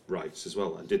premiere rights as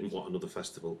well, and didn't want another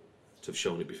festival to have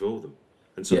shown it before them.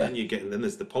 And so then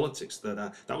there's the politics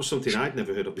that was something I'd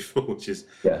never heard of before, which is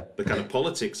the kind of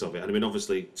politics of it. And I mean,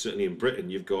 obviously, certainly in Britain,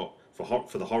 you've got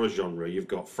for the horror genre, you've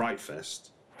got Fright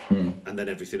Fest, and then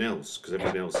everything else, because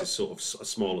everything else is sort of a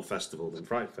smaller festival than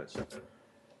Fright Fest.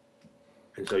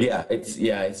 And so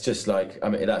it's just like, I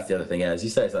mean, that's the other thing. As you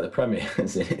say, it's like the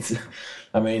premieres.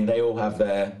 I mean, they all have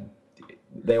their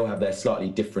slightly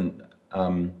different.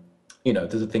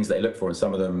 There's the things they look for, and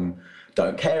some of them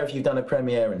don't care if you've done a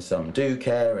premiere, and some do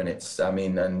care. And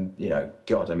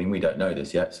we don't know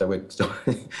this yet, so we're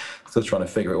still trying to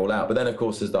figure it all out. But then, of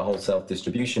course, there's the whole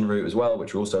self-distribution route as well,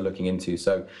 which we're also looking into.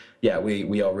 So,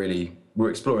 we're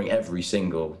exploring every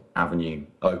single avenue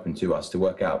open to us to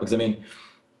work out. Because I mean,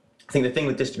 I think the thing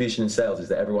with distribution and sales is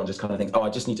that everyone just kind of thinks, oh, I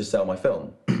just need to sell my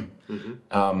film.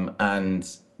 And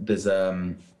there's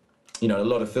a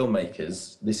lot of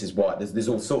filmmakers, this is why there's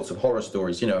all sorts of horror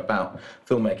stories, about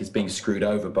filmmakers being screwed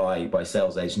over by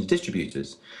sales agents,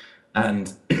 distributors.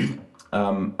 And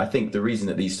I think the reason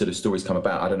that these sort of stories come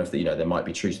about, I don't know if there might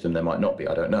be truth to them, there might not be,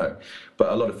 I don't know.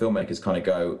 But a lot of filmmakers kind of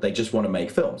go, they just want to make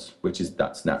films,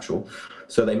 that's natural.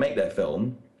 So they make their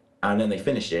film, and then they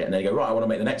finish it, and they go, right, I want to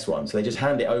make the next one. So they just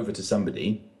hand it over to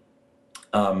somebody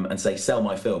and say, sell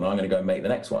my film, and I'm going to go and make the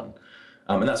next one.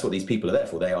 And that's what these people are there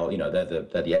for. They are,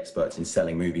 they're the experts in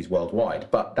selling movies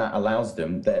worldwide. But that allows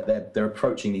them, they're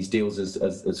approaching these deals as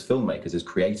filmmakers, as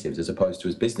creatives, as opposed to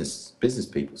as business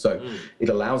people. So it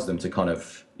allows them to kind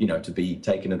of, to be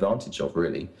taken advantage of,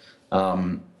 really.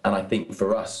 And I think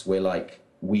for us,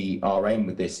 our aim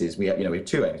with this is we have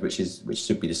two aims, which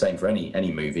should be the same for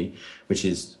any movie, which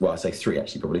is, well, I say three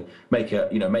actually, probably make a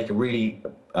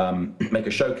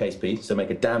showcase piece, so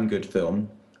make a damn good film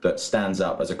that stands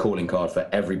up as a calling card for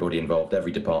everybody involved,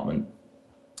 every department.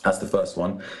 That's the first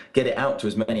one. Get it out to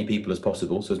as many people as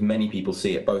possible, so as many people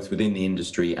see it, both within the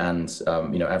industry and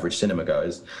average cinema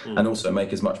goers, and also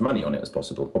make as much money on it as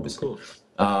possible, obviously.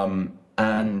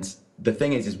 And the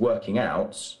thing is working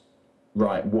out,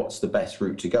 right, what's the best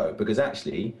route to go? Because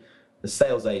actually, the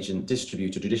sales agent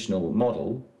distributor traditional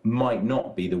model might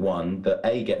not be the one that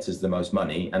A, gets us the most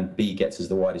money, and B, gets us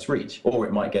the widest reach. Or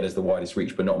it might get us the widest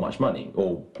reach but not much money.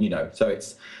 Or, so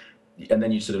it's, and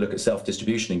then you sort of look at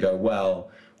self-distribution and go, well,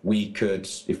 we could,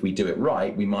 if we do it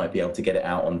right, we might be able to get it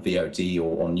out on VOD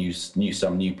or on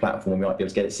some new platform. We might be able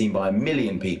to get it seen by 1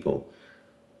 million people,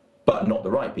 but not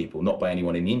the right people, not by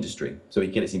anyone in the industry. So we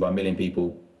can get it seen by 1 million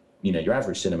people, your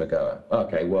average cinema goer.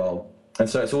 Okay, well, and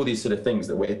so it's all these sort of things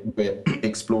that we're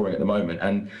exploring at the moment.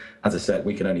 And as I said,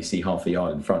 we can only see half a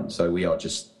yard in front. So we are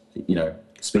just,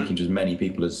 speaking to as many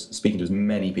people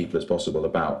as possible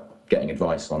about getting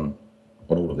advice on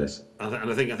all of this. And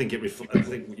I think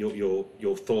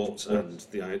your thoughts and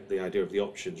the idea of the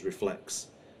options reflects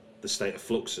the state of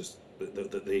flux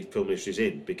that the film industry is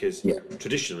in. Because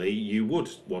traditionally, you would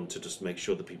want to just make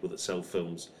sure the people that sell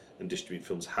films and distribute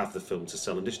films have the film to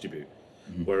sell and distribute.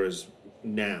 Whereas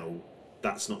now,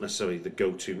 that's not necessarily the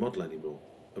go-to model anymore.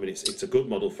 I mean, it's a good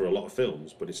model for a lot of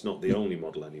films, but it's not the only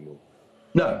model anymore.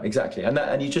 No, exactly.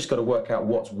 And you just got to work out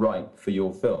what's right for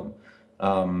your film.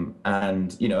 And,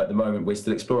 at the moment, we're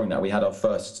still exploring that. We had our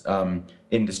first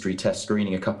industry test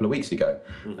screening a couple of weeks ago.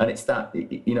 And it's that,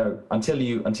 until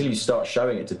you start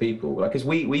showing it to people, because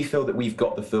we feel that we've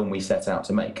got the film we set out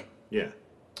to make. Yeah.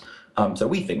 So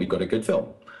we think we've got a good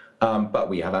film. But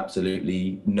we have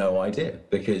absolutely no idea,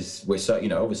 because we're so,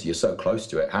 obviously you're so close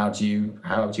to it. How do you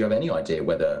have any idea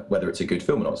whether it's a good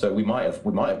film or not? So we might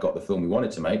have got the film we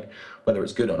wanted to make. Whether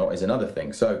it's good or not is another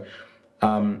thing. So,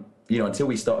 until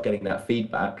we start getting that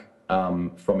feedback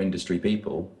from industry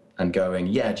people and going,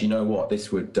 yeah, do you know what,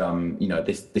 this would,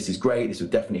 this is great. This would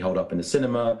definitely hold up in the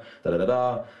cinema.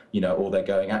 Or they're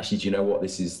going, actually, do you know what,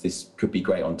 this could be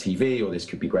great on TV, or this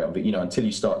could be great on, until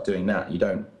you start doing that, you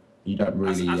don't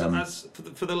really. As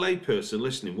for the layperson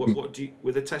listening, what do you,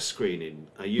 with a test screening?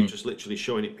 Are you just literally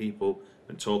showing it people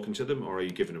and talking to them, or are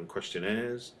you giving them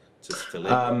questionnaires? to fill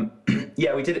in?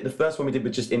 Yeah, we did it. The first one we did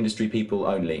with just industry people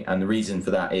only, and the reason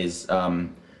for that is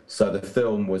so the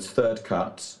film was third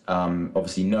cut,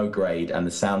 obviously no grade, and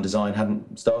the sound design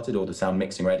hadn't started, or the sound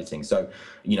mixing or editing. So,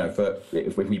 you know,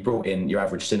 if we brought in your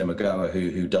average cinema goer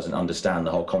who doesn't understand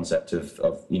the whole concept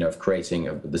of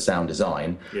creating the sound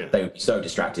design, they would be so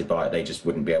distracted by it, they just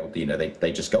wouldn't be able to, you know,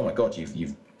 they just go, oh my God,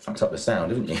 you've fucked up the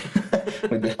sound, haven't you?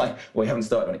 We'd be like, well, we haven't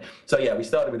started on it. So yeah, we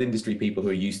started with industry people who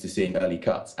are used to seeing early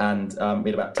cuts, and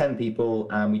we had about 10 people,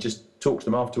 and we just talked to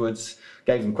them afterwards,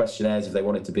 gave them questionnaires if they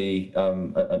wanted to be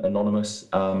anonymous,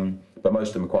 but most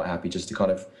of them were quite happy just to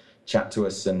kind of chat to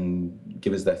us and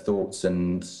give us their thoughts,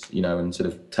 and you know, and sort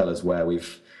of tell us where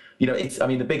we've, you know, it's, I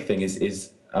mean, the big thing is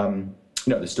you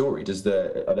know, the story.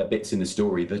 Are there bits in the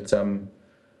story that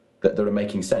that are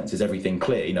making sense? Is everything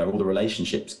clear? You know, all the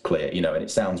relationships clear? You know, and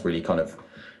it sounds really kind of,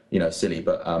 you know, silly,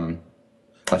 but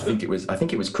I think it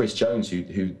was Chris Jones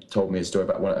who told me a story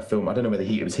about a film. I don't know whether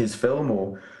it was his film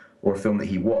or a film that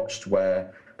he watched,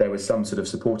 where there was some sort of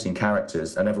supporting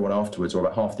characters, and everyone afterwards, or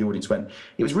about half the audience, went,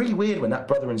 it was really weird when that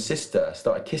brother and sister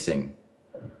started kissing.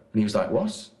 And he was like,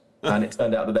 what? And it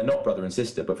turned out that they're not brother and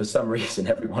sister, but for some reason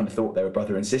everyone thought they were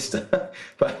brother and sister.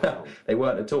 But they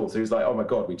weren't at all. So he was like, oh my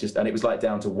God, and it was like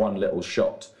down to one little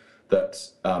shot that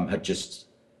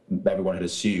everyone had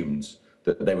assumed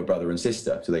that they were brother and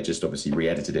sister. So they just obviously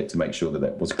re-edited it to make sure that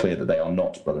it was clear that they are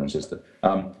not brother and sister.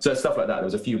 So stuff like that. There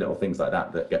was a few little things like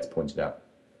that gets pointed out.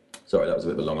 Sorry, that was a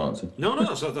bit of a long answer. No,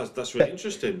 that's really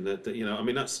interesting. That, you know, I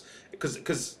mean, that's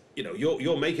because you know,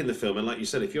 you're making the film, and like you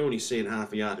said, if you're only seeing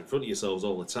half a yard in front of yourselves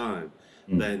all the time,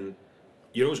 then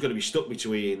you're always going to be stuck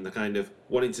between the kind of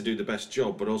wanting to do the best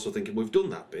job, but also thinking we've done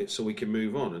that bit, so we can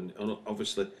move on. And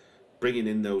obviously, bringing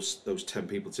in those 10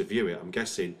 people to view it, I'm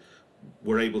guessing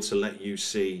we're able to let you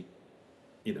see,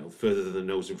 you know, further than the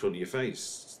nose in front of your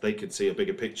face. They could see a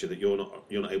bigger picture that you're not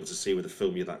able to see with a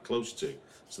film you're that close to,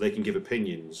 so they can give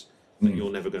opinions that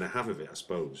you're never going to have of it, I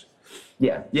suppose.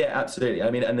 Yeah, absolutely. I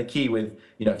mean, and the key with,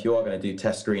 you know, if you are going to do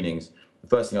test screenings, the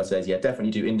first thing I'd say is, yeah, definitely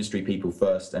do industry people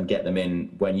first and get them in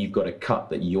when you've got a cut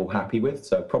that you're happy with.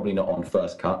 So probably not on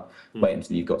first cut, wait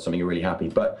until you've got something you're really happy.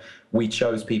 But we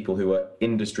chose people who are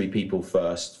industry people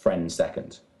first, friends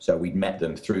second. So we'd met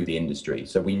them through the industry.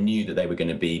 So we knew that they were going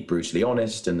to be brutally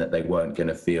honest, and that they weren't going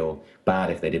to feel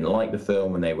bad if they didn't like the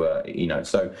film, and they were, you know,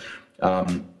 so...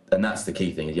 and that's the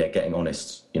key thing, is getting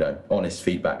honest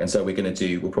feedback. And so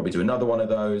we'll probably do another one of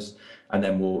those, and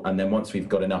then once we've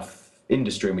got enough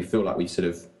industry and we feel like we sort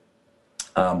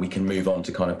of we can move on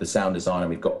to kind of the sound design, and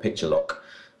we've got picture lock,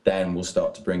 then we'll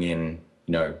start to bring in,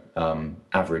 you know,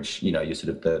 average, you know, your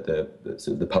sort of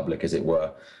the public, as it were,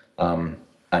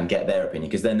 and get their opinion,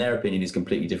 because then their opinion is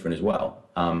completely different as well.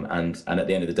 And at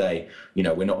the end of the day, you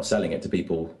know, we're not selling it to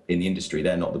people in the industry.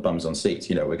 They're not the bums on seats.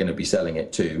 You know, we're going to be selling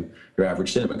it to your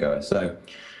average cinema goer. So,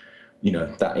 you know,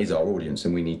 that is our audience,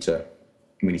 and we need to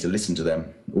listen to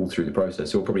them all through the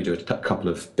process. So we'll probably do a couple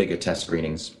of bigger test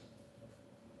screenings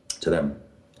to them.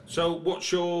 So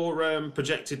what's your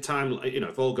projected timeline? You know,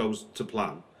 if all goes to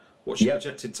plan, what's your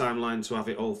projected timeline to have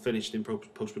it all finished in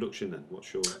post-production then?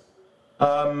 What's your...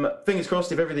 Fingers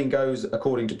crossed, if everything goes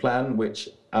according to plan, which,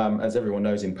 as everyone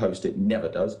knows in post, it never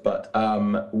does. But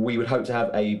we would hope to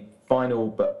have a final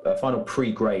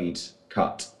pre-grade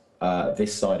cut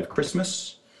this side of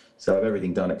Christmas. So have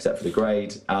everything done except for the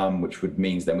grade, which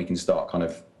means then we can start kind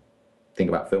of think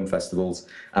about film festivals,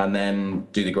 and then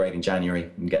do the grade in January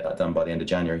and get that done by the end of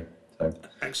January. So.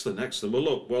 Excellent. Well,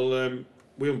 look,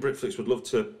 we on Britflix would love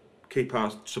to keep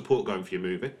our support going for your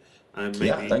movie, and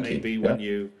maybe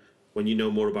when you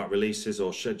know more about releases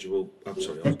or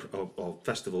or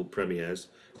festival premieres,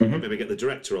 maybe get the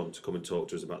director on to come and talk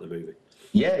to us about the movie.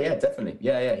 Yeah, definitely.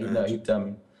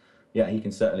 He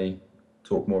can certainly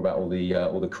talk more about all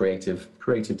the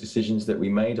creative decisions that we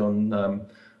made on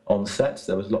sets.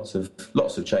 There was lots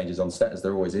of changes on set, as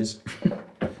there always is.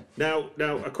 Now,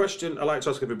 a question I like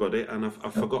to ask everybody, and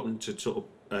I've forgotten to sort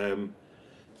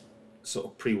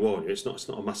of pre-warn you. It's not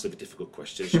a massively difficult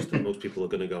question. It's just that most people are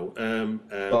going to go.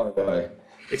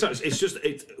 It's just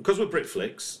because we're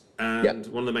Britflix, and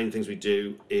one of the main things we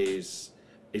do is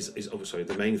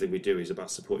the main thing we do is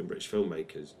about supporting British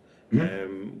filmmakers.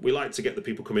 We like to get the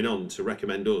people coming on to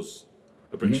recommend us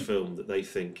a British film that they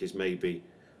think is maybe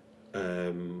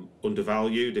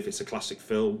undervalued if it's a classic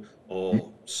film, or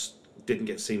didn't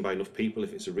get seen by enough people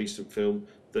if it's a recent film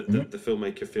that the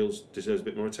filmmaker feels deserves a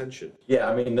bit more attention. Yeah,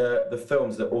 I mean, the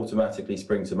films that automatically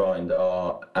spring to mind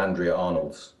are Andrea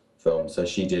Arnold's films. So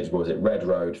she did, what was it, Red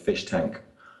Road, Fish Tank,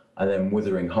 and then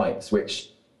Wuthering Heights,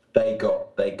 which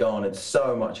they garnered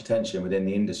so much attention within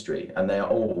the industry, and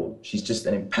she's just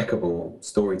an impeccable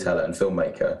storyteller and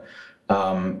filmmaker.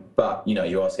 But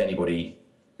you ask anybody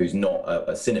who's not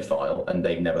a cinephile, and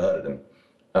they've never heard of them.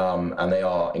 And they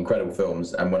are incredible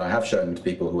films. And when I have shown them to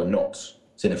people who are not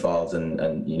cinephiles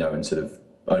and sort of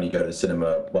only go to the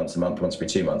cinema once a month, once every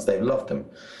 2 months, they've loved them.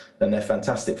 And they're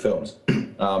fantastic films.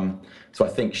 So I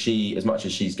think as much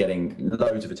as she's getting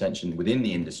loads of attention within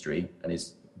the industry and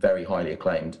is very highly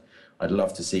acclaimed, I'd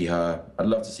love to see her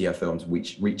films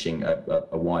reaching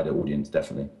a wider audience,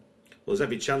 definitely. Well, there's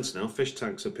every chance now. Fish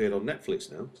Tank's appeared on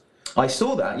Netflix now. I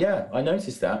saw that, yeah. I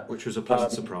noticed that. Which was a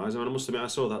pleasant surprise. I mean, I must admit, I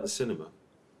saw that at the cinema.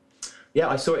 Yeah,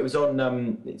 I saw it was on.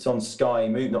 It's on Sky,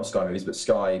 not Sky Movies, but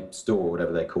Sky Store, or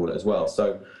whatever they call it as well.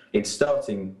 So it's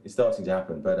starting to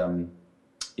happen. But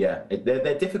yeah,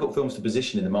 they're difficult films to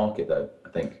position in the market, though, I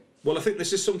think. Well, I think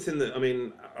this is something that, I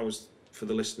mean, for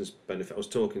the listeners' benefit, I was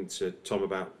talking to Tom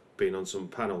about being on some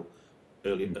panel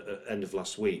end of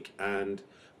last week, and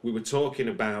we were talking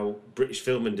about British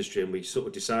film industry, and we sort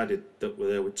of decided that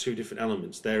there were two different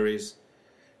elements. There is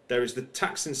the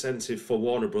tax incentive for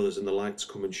Warner Brothers and the like to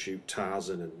come and shoot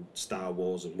Tarzan and Star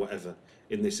Wars and whatever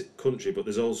in this country, but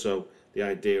there's also the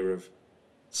idea of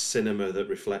cinema that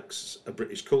reflects a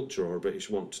British culture or a British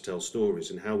want to tell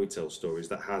stories and how we tell stories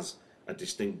that has a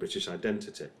distinct British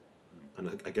identity.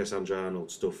 And I guess Andrea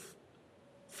Arnold stuff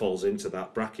falls into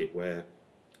that bracket where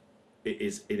it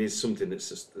is something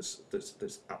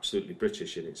that's absolutely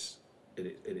British in its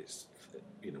and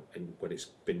when it's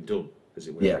been done, as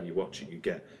it were. Yeah. When you watch it, you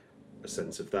get a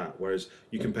sense of that. Whereas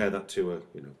you compare that to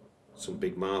some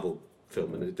big Marvel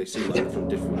film, and they seem like they're from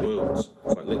different worlds,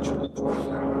 quite literally.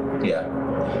 Yeah.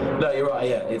 No, you're right.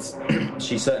 Yeah,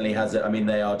 she certainly has it. I mean,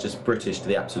 they are just British to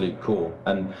the absolute core.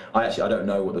 And I don't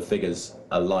know what the figures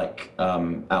are like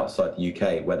outside the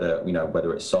UK.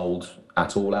 Whether it's sold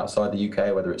at all outside the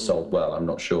UK, whether it's sold well, I'm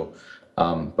not sure.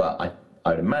 But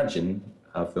I'd imagine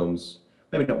her films,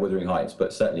 maybe not Wuthering Heights,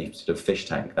 but certainly sort of Fish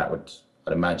Tank. I'd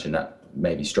imagine that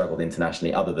maybe struggled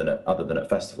internationally, other than at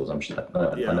festivals. I'm sure.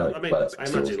 I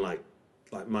imagine like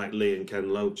Mike Leigh and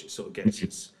Ken Loach. It sort of gets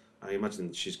its. I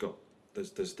imagine she's got.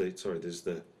 There's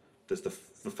the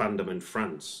fandom in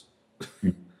France.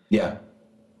 Yeah.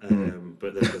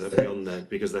 But they're beyond there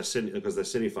because they're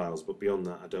cinephiles. But beyond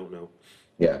that, I don't know.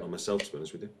 Yeah. Not myself, to be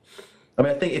honest with you. I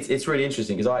mean, I think it's really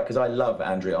interesting because I love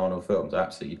Andrea Arnold films. I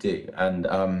absolutely do.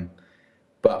 And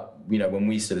but when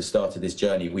we sort of started this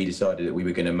journey, we decided that we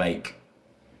were going to make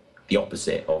the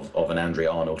opposite of an Andrea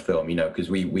Arnold film. Because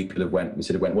we sort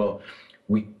of went, well,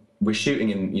 we're shooting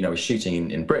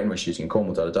in Britain, we're shooting in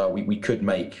Cornwall, we could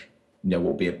make what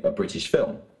would be a British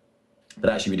film, but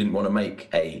actually we didn't want to make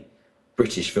a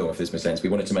British film, if this makes sense. We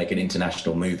wanted to make an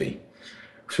international movie,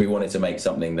 so we wanted to make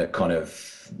something that kind of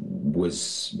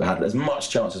had as much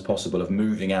chance as possible of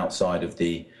moving outside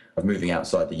the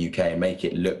UK and make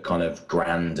it look kind of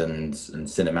grand and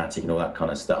cinematic and all that kind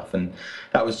of stuff. And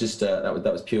that was just that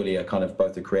was purely a kind of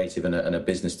both a creative and a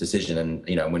business decision. And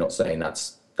we're not saying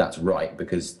that's right,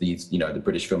 because these the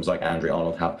British films like Andrea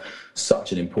Arnold have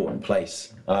such an important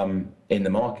place in the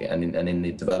market and in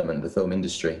the development of the film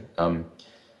industry.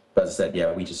 But as I said,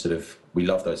 yeah, we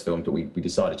love those films, but we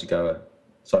decided to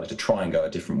try and go a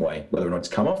different way. Whether or not it's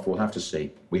come off, we'll have to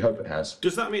see. We hope it has.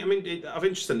 Does that mean? I mean, of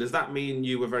interest, does that mean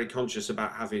you were very conscious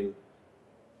about having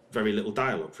very little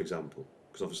dialogue, for example?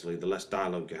 Because obviously, the less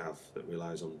dialogue you have that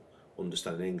relies on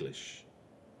understanding English.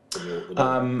 Ish.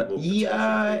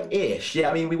 Yeah,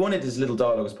 I mean, we wanted as little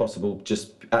dialogue as possible,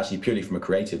 just actually purely from a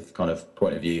creative kind of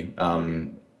point of view. I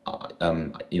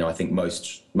think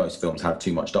most films have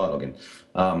too much dialogue in.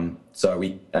 And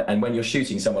when you're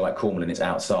shooting somewhere like Cornwall and it's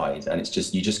outside, and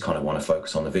you just kind of want to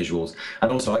focus on the visuals.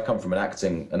 And also, I come from an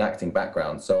acting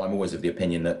background, so I'm always of the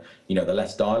opinion that the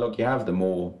less dialogue you have, the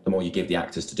more you give the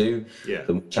actors to do. Yeah.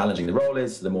 The more challenging the role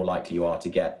is, the more likely you are to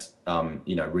get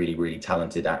really, really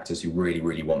talented actors who really,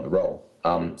 really want the role.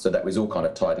 So that was all kind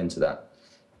of tied into that.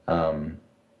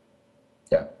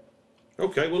 Yeah.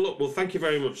 Okay, well, thank you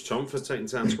very much, Tom, for taking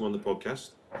time to come on the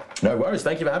podcast. No worries.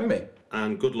 Thank you for having me.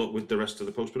 And good luck with the rest of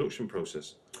the post-production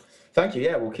process. Thank you.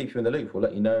 Yeah, we'll keep you in the loop. We'll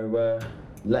let you know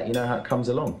how it comes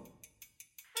along.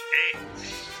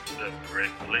 It's the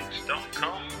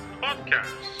BritFlix.com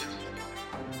podcast.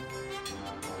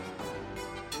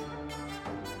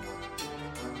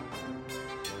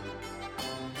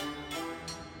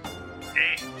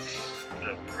 It's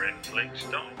the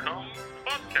BritFlix.com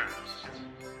podcast.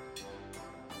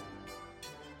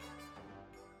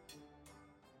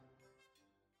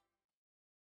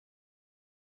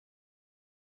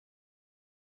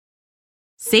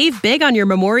 Save big on your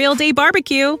Memorial Day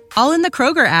barbecue, all in the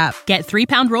Kroger app. Get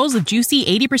 3-pound rolls of juicy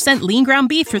 80% lean ground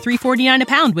beef for $3.49 a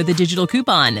pound with a digital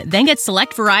coupon. Then get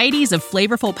select varieties of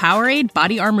flavorful Powerade,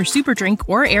 Body Armor Super Drink,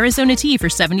 or Arizona tea for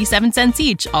 77 cents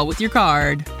each, all with your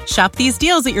card. Shop these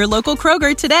deals at your local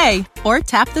Kroger today, or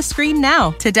tap the screen now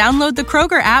to download the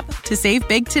Kroger app to save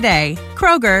big today.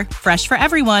 Kroger, fresh for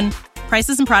everyone.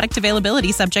 Prices and product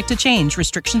availability subject to change.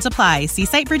 Restrictions apply. See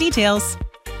site for details.